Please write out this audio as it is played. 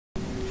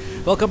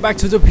Welcome back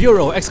to the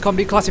Bureau. XCOM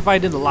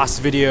Declassified. In the last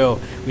video,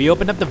 we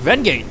opened up the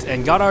vent gate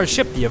and got our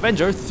ship, the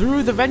Avenger,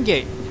 through the vent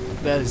gate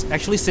that is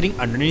actually sitting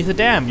underneath the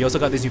dam. We also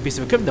got this new piece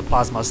of equipment, the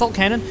plasma assault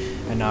cannon,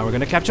 and now we're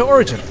gonna capture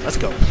Origin. Let's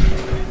go.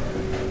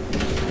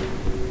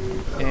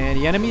 And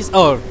the enemies.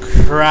 Oh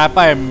crap!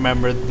 I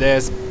remember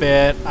this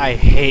bit. I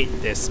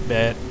hate this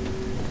bit.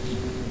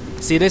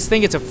 See this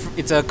thing? It's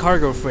a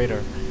cargo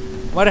freighter.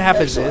 What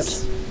happens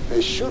is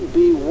there should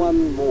be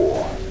one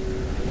more.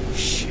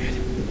 Shit.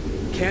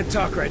 Can't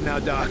talk right now,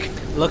 Doc.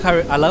 Look how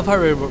I love how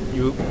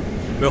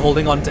we're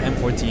holding on to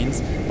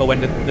M14s, but when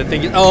the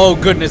thing is, oh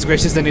goodness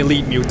gracious, an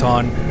elite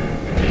muton.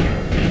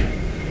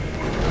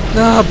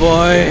 Ah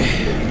boy.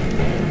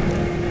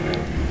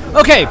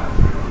 Okay.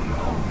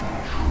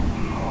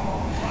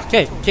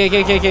 Okay.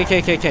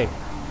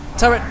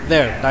 Turret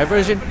there.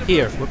 Diversion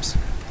here. Whoops.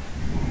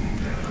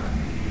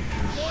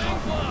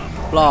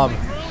 Blob.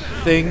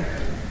 Thing.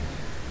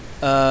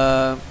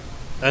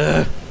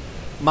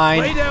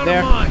 Mine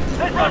there.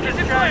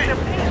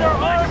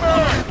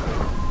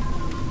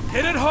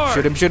 Hit it hard.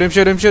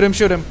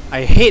 Shoot him.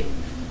 I hate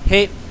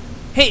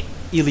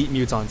elite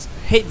mutons.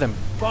 Hate them.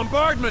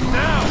 Bombardment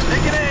now.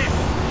 Take an aim.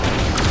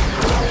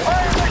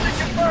 Fire mission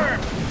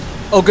confirmed.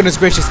 Oh goodness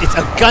gracious, it's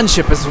a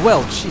gunship as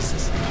well.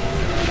 Jesus.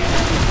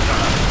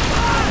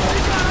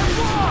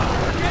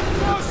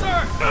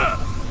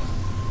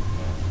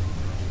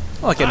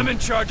 Oh, I'm in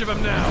charge of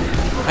him now.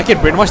 I can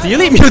brainwash the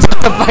elite mutant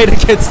to fight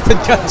against the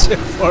gunship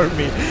for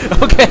me.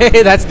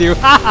 Okay, that's new.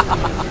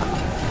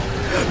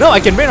 No, I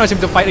can brainwash him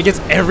to fight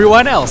against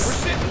everyone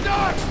else.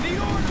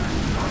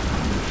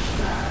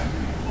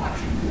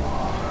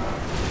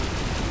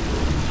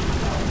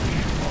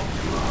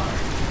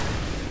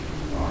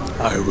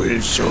 I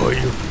will show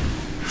you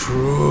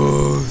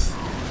truth.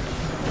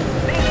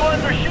 These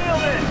ones are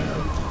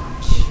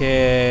shielded.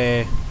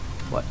 Okay.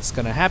 What's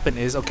gonna happen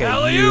is, okay,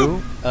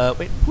 you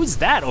wait, who's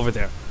that over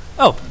there?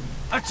 Oh,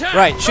 attack.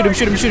 Right, shoot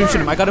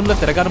him. I got him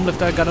lifted.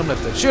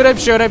 Shoot him.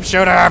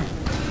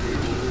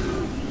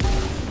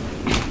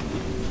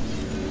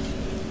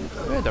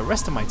 Where are the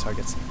rest of my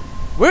targets?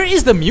 Where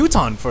is the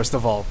muton, first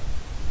of all?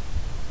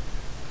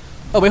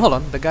 Oh wait, hold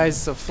on, the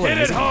guy's floating.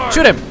 Hit it hard.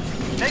 Shoot him.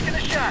 Taking a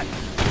shot.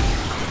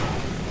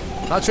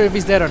 Not sure if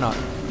he's dead or not.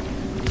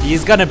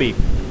 He's gonna be.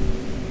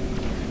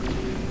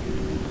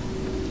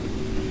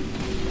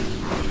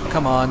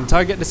 Come on,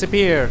 target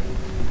disappear.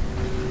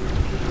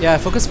 Yeah,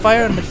 focus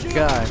fire on the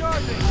guy.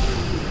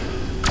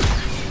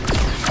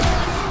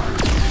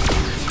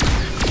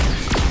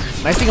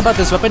 Nice thing about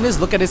this weapon is,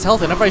 look at his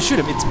health, and if I shoot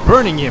him, it's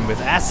burning him with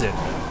acid.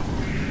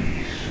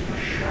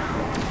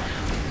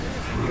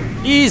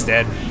 He's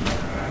dead.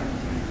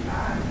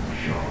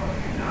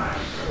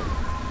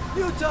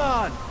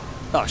 Muton.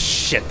 Oh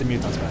shit, the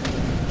muton's back.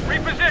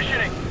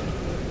 Repositioning.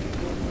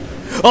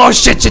 Oh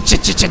shit,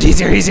 he's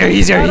here.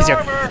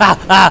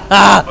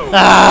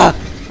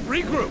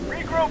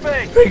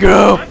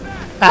 Regroup.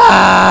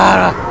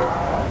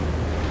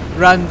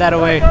 Run that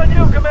away. On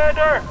you,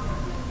 Commander.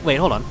 Wait,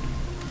 hold on.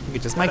 You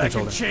can just mind I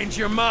control can it. change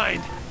your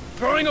mind.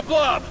 Throwing a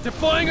blob.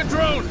 Deploying a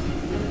drone.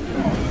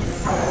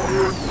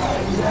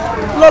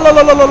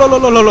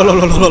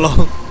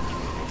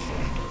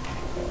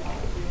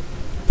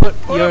 Put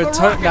your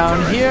turret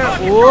down here.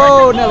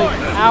 Whoa, Nelly.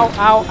 Ow.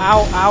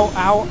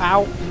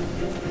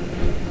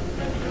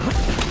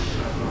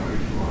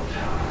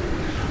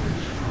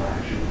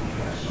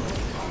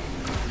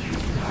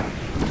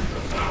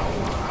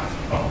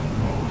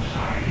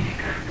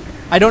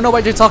 I don't know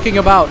what you're talking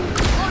about.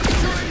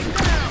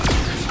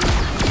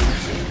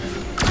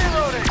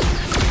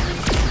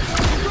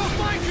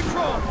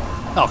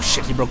 Oh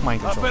shit, he broke mind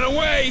control. Up and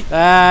away.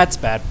 That's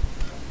bad.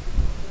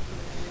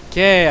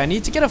 Okay, I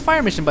need to get a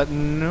fire mission, but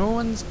no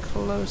one's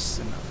close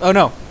enough. Oh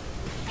no.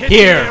 Hit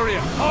Here. the area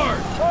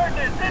hard.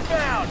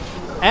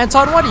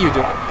 Anton, what are you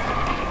doing?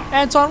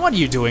 Anton, what are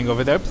you doing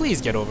over there? Please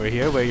get over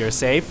here where you're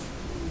safe.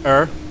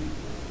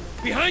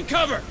 Behind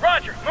cover.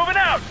 Roger. Moving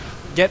out.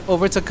 Get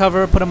over to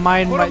cover, put a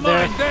mine right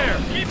there.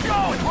 Keep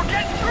going. We're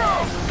getting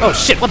through. Oh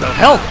shit, what the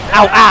hell?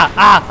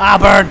 Ow,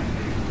 burn.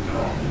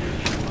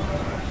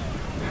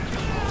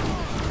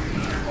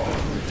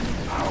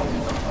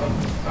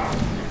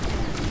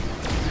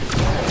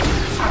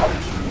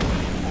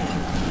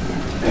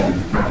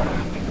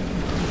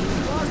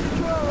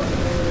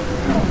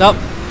 Nope.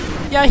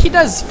 Yeah, he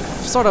does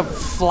sort of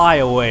fly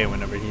away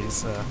whenever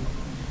he's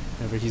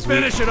weak.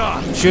 Finish it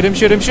off. Shoot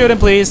him,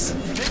 please.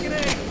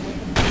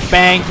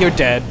 Bang, you're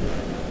dead.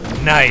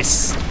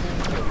 Nice.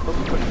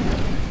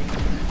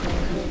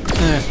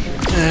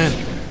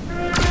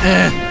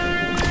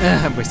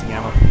 I'm wasting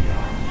ammo.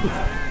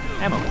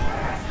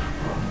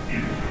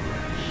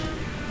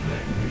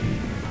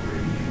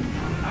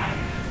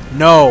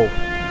 No.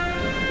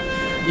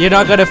 You're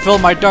not gonna fill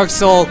my dark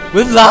soul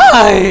with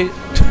light.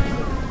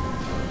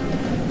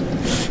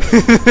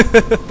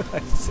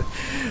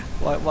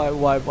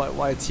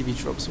 Why TV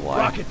tropes? Why?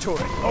 Rocket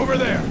turret over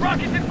there.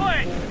 Rockets in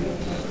plane.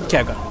 Okay,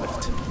 I got a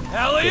lift.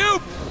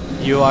 Alley-oop.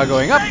 You are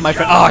going up, my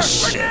friend. Oh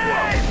shit!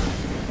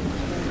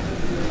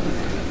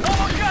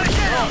 Almost got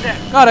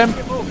it. Got him.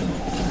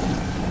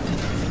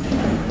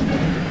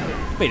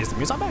 Wait, is the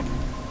muse on back?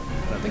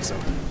 I don't think so.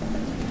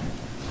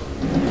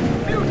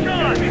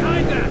 Muton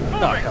behind that.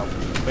 Oh, hell.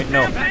 Wait,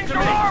 no. Back to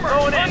armor.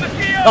 Going in.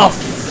 Oh,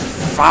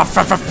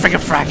 friggin'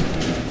 frack.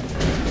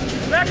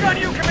 Back on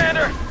you,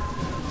 Commander.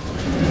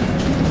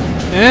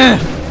 Eh.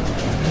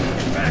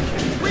 Back.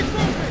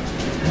 Regrouping.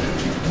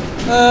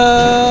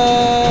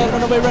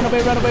 Run away, run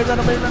away, run away, run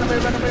away, run away,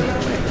 run away, run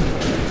away.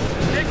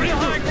 Taking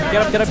high ground.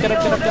 Get up, get up, get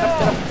up, get up, get up,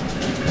 get up.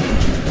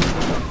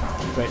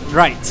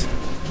 Right.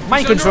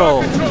 Mind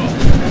control.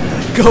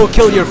 Go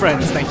kill your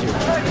friends, thank you.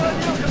 Back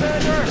on you,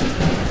 Commander.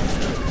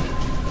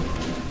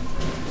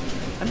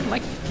 I mean,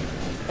 like,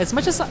 as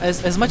much as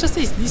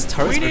these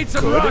turrets We are need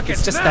some good, rockets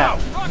it's just now.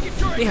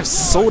 that they have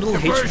so little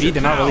HP.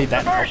 They're not really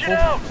that Conversion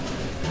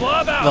helpful. out.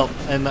 Blob out. Well,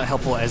 and not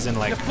helpful as in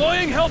like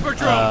Deploying helper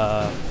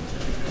drone.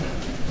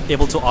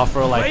 able to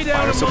offer like Lay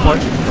down fire a support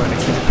mine. for an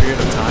extended period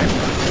of time.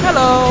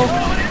 Hello.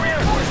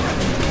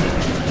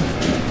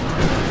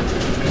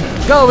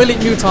 Go, Elite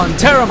Muton,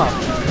 tear him up!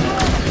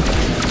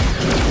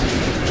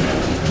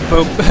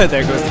 Boom,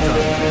 there goes the drone.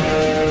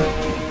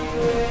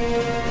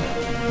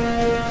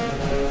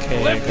 Okay,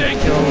 Lifting.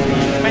 kill the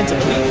Phantom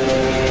Elite.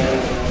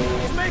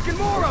 He's making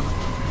more of them.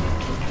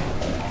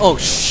 Oh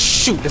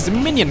shoot, there's a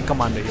minion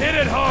commander here. Hit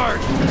it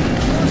hard.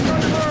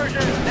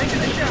 Conversion. Taking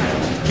the shot.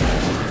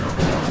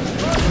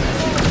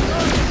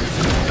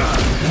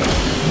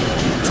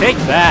 Take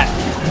that!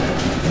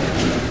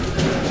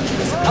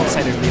 There's an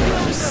outsider leading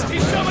us.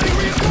 He's summoning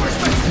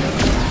reinforcements.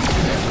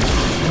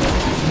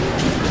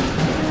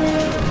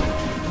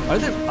 Are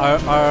there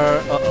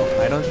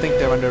uh-oh, I don't think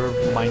they're under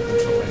mind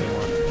control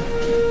anymore.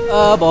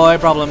 Oh boy,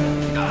 problems.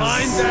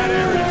 Mind that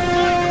area.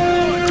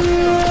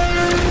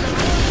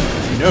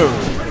 No.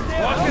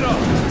 Walk it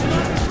off.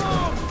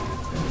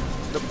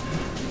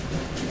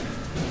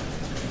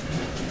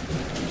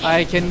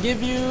 I can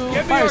give you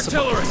Get me fire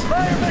support. artillery.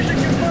 Fire mission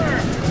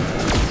confirmed.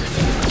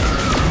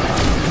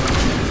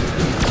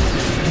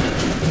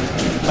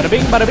 Bada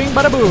bing,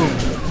 bada boom.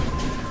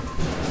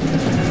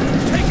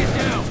 Take it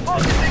down.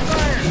 Focusing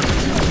fire.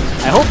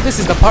 I hope this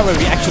is the part where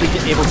we actually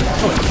get able to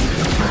kill it.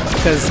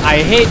 Because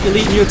I hate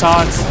elite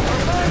mutons.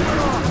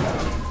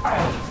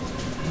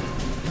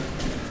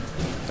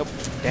 Oh,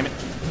 damn it.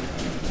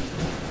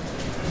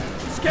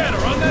 Scatter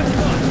on that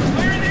front.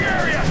 Clear the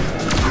area.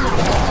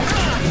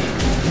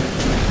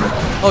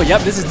 Oh,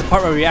 yep, this is the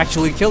part where we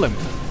actually kill him.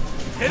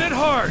 Hit it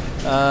hard.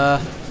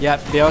 Yeah,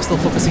 they are still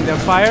focusing their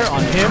fire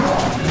on him.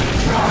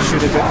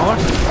 Shoot a bit more.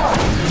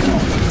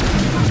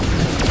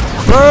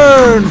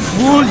 Burn,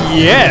 fool!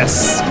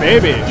 Yes,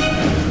 baby.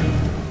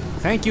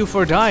 Thank you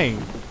for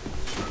dying.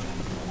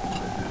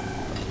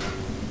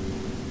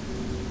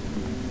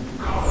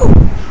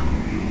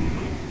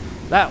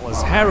 That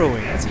was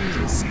harrowing. Let's use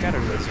a scatter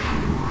laser.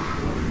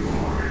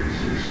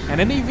 And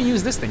I didn't even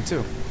use this thing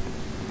too.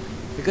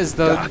 Because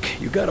the Doc,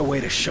 you got a way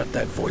to shut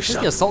that voice the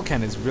up. assault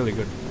cannon is really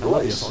good. I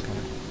love the Voice? assault cannon.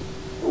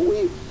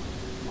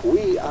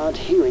 We aren't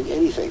hearing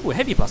anything. Ooh,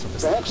 heavy plasma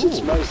pistol. Perhaps it's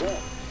Ooh. Mosaic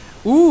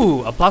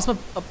Ooh, an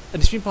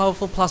extremely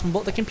powerful plasma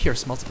bolt that can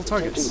pierce multiple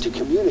attempting targets. to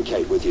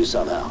communicate with you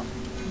somehow.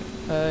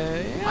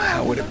 Yeah.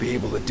 How would it be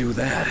able to do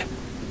that?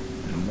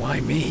 And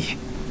why me?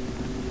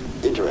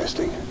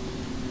 Interesting.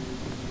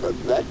 But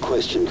that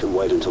question can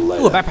wait until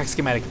later. Ooh, a backpack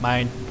schematic.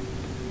 Mine.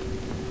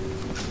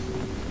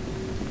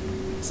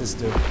 What's this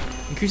do?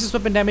 Increases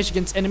weapon damage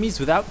against enemies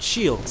without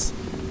shields.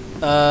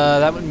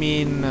 That would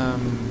mean,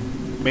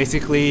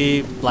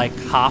 basically, like,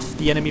 half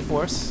the enemy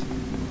force.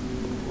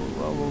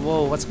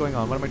 Whoa, what's going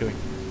on? What am I doing?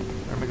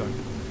 Where am I going?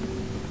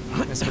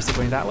 Am I supposed to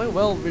go that way?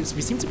 Well, we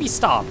seem to be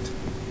stopped.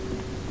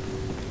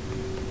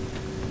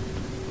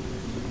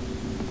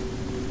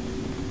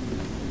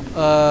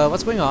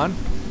 What's going on?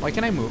 Why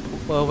can't I move?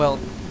 Well,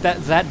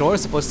 that door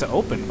is supposed to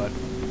open, but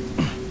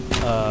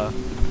I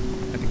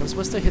think I'm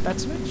supposed to hit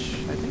that switch.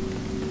 I think.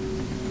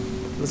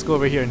 Let's go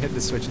over here and hit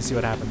this switch and see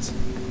what happens.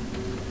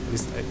 At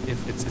least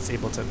if it's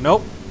able to.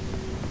 Nope.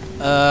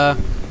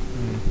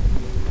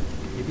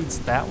 Maybe it's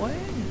that way.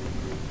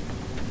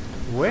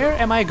 Where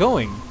am I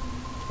going?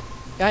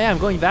 Yeah, I'm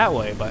going that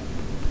way, but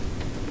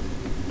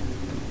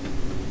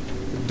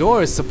the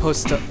door is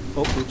supposed to.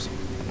 Oh, oops.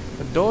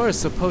 The door is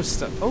supposed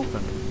to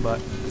open,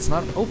 but it's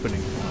not opening.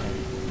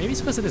 Why? Maybe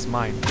it's because it is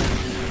mine.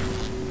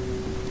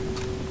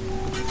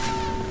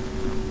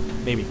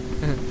 Maybe.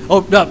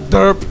 Oh, no,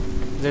 derp!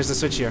 There's a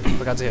switch here.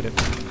 Forgot to hit it.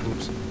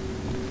 Oops.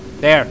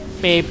 There,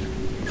 babe.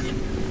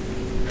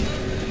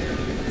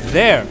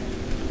 There.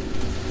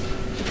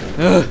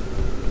 Ugh.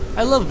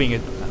 I love being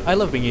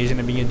Asian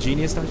and being a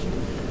genius, don't you?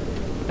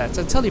 That's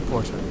a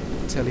teleporter.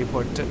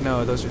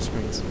 No, those are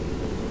screens.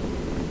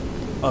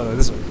 Oh no,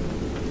 this way.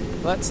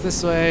 That's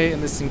this way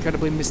in this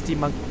incredibly misty,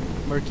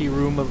 murky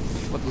room of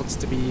what looks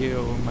to be.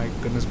 Oh my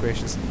goodness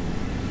gracious!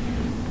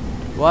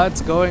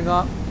 What's going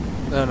on?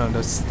 No,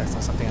 that's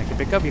not something I can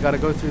pick up. You gotta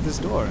go through this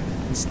door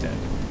instead.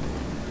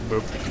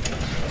 Boop.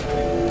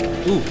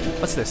 Ooh,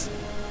 what's this?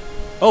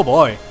 Oh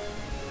boy.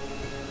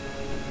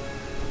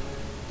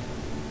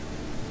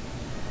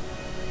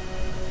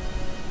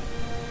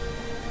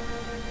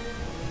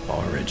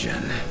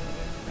 origin.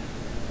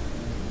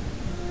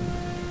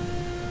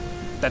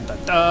 Dun, dun,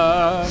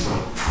 dun.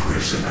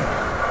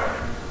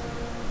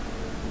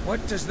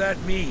 What does that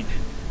mean?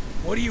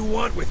 What do you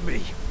want with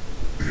me?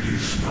 It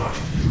is not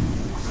you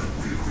that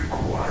we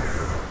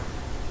require.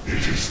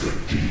 It is the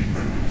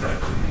demon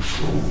that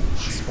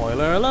controls you.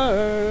 Spoiler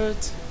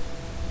alert!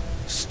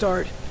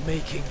 Start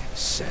making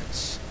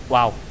sense.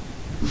 Wow.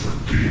 The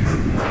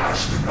demon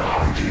has been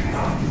hiding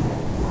on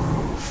your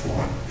world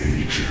for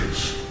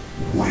ages,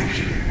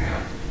 waiting,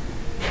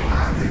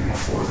 planning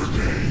for the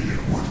day it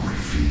would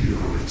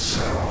reveal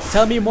itself.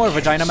 Tell me more,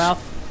 vagina mouth.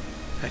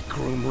 At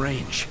Groom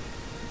Range.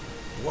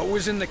 What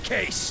was in the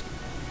case?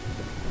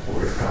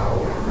 With our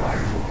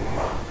arrival,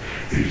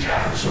 it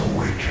has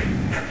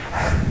awakened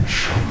and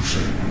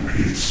chosen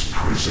its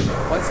prisoner.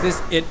 What's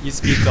this it you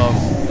speak of?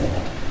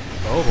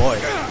 Oh boy.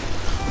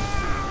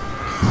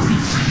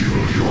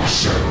 Reveal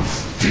yourself,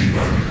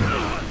 demon.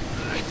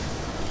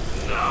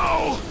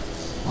 No!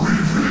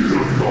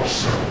 Reveal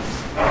yourself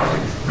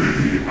and be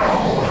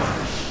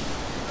ours.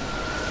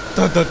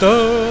 Dun, dun,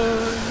 dun.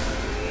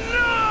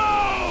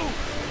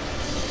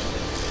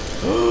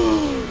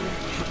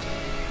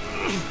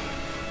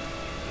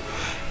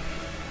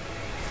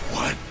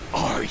 What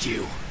are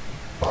you?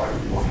 I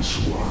once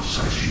was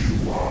as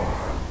you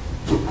are,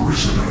 the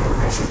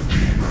prisoner of a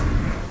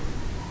demon.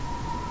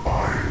 I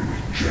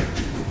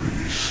rejected the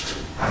beast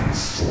and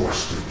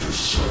forced it to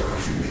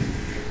serve me,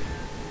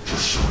 to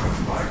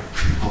serve my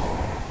people,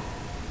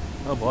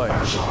 Oh boy.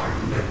 as I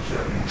led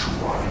them to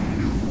a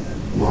new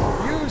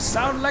world. You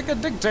sound like a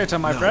dictator,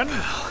 my No, friend.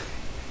 pal.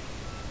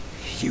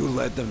 You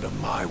led them to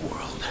my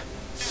world.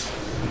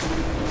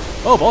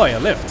 Oh boy, a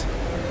lift.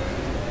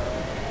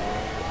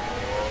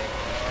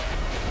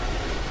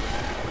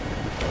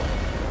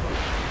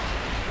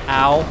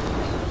 Ow.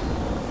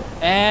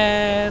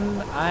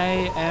 And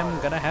I am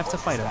gonna have to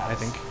fight him, I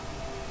think.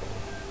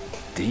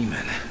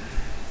 Demon.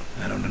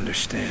 I don't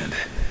understand.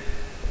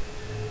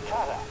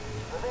 Carter,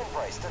 the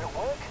embrace, did it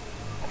work?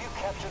 Have you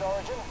captured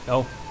Origin?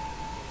 No.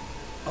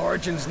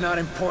 Origin's not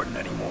important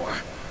anymore.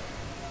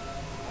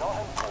 Not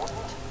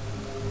important?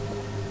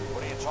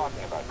 What are you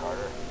talking about,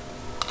 Carter?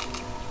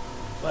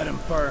 Let him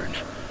burn.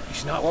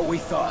 He's not what we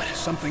thought.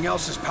 Something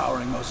else is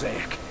powering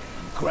Mosaic.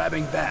 I'm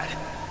grabbing that.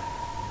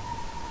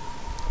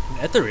 An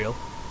ethereal?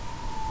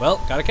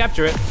 Well, gotta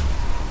capture it.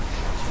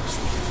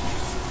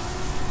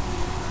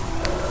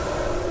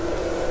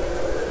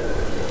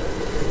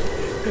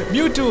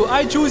 Mewtwo,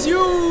 I choose you!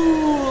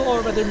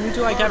 Or rather,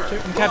 Mewtwo,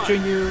 I'm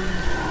capturing you.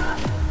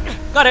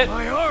 Got it!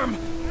 My arm!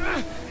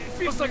 It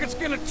feels like it's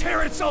gonna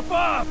tear itself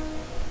off!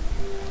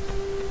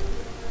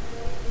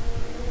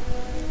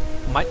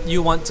 Might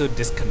you want to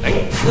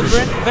disconnect the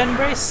Ven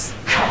brace?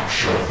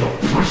 Capture the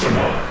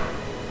prisoner.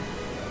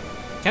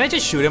 Can I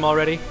just shoot him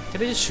already?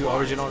 Can I just shoot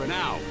Origin already?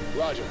 Now.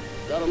 Roger.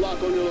 Got a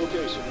lock on your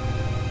location.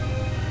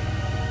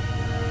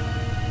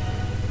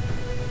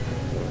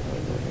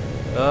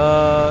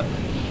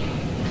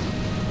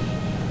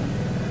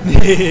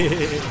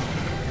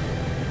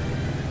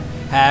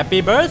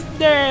 Happy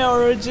birthday,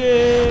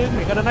 Origin!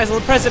 We got a nice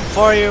little present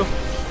for you.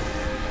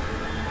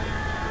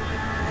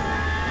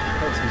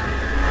 Oh, excuse me.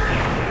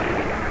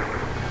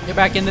 You're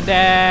back in the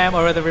dam,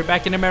 or rather, we're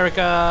back in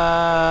America.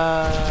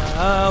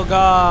 Oh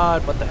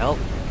God, what the hell?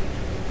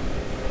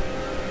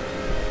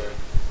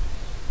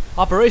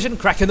 Operation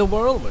Crack in the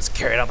World was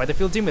carried out by the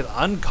field team with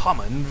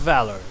uncommon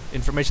valor.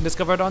 Information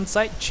discovered on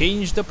site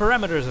changed the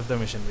parameters of the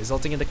mission,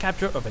 resulting in the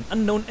capture of an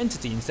unknown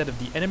entity instead of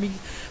the enemy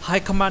High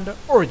Commander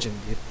Origin,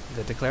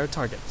 the declared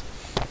target.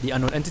 The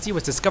unknown entity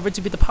was discovered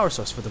to be the power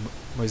source for the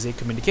Mosaic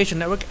communication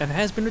network and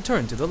has been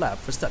returned to the lab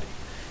for study.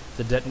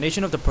 The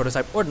detonation of the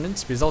prototype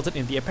ordnance resulted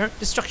in the apparent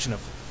destruction of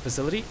the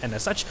facility, and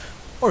as such,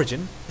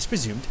 Origin is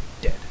presumed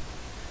dead.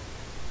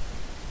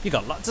 You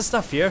got lots of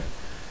stuff here.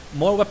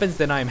 More weapons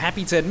than I'm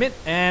happy to admit,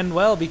 and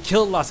well, we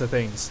killed lots of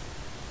things.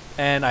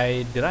 And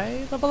did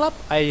I level up?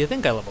 I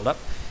think I leveled up.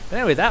 But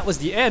anyway, that was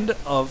the end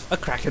of A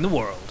Crack in the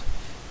World.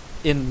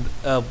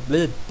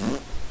 If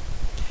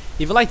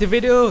you liked the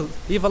video,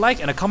 leave a like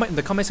and a comment in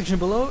the comment section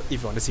below.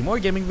 If you want to see more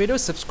gaming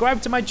videos,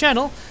 subscribe to my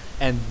channel,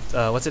 and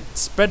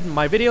spread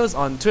my videos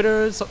on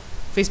Twitter,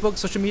 Facebook,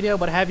 social media,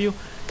 what have you.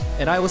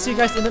 And I will see you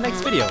guys in the next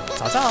video.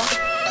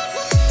 Ta-ta!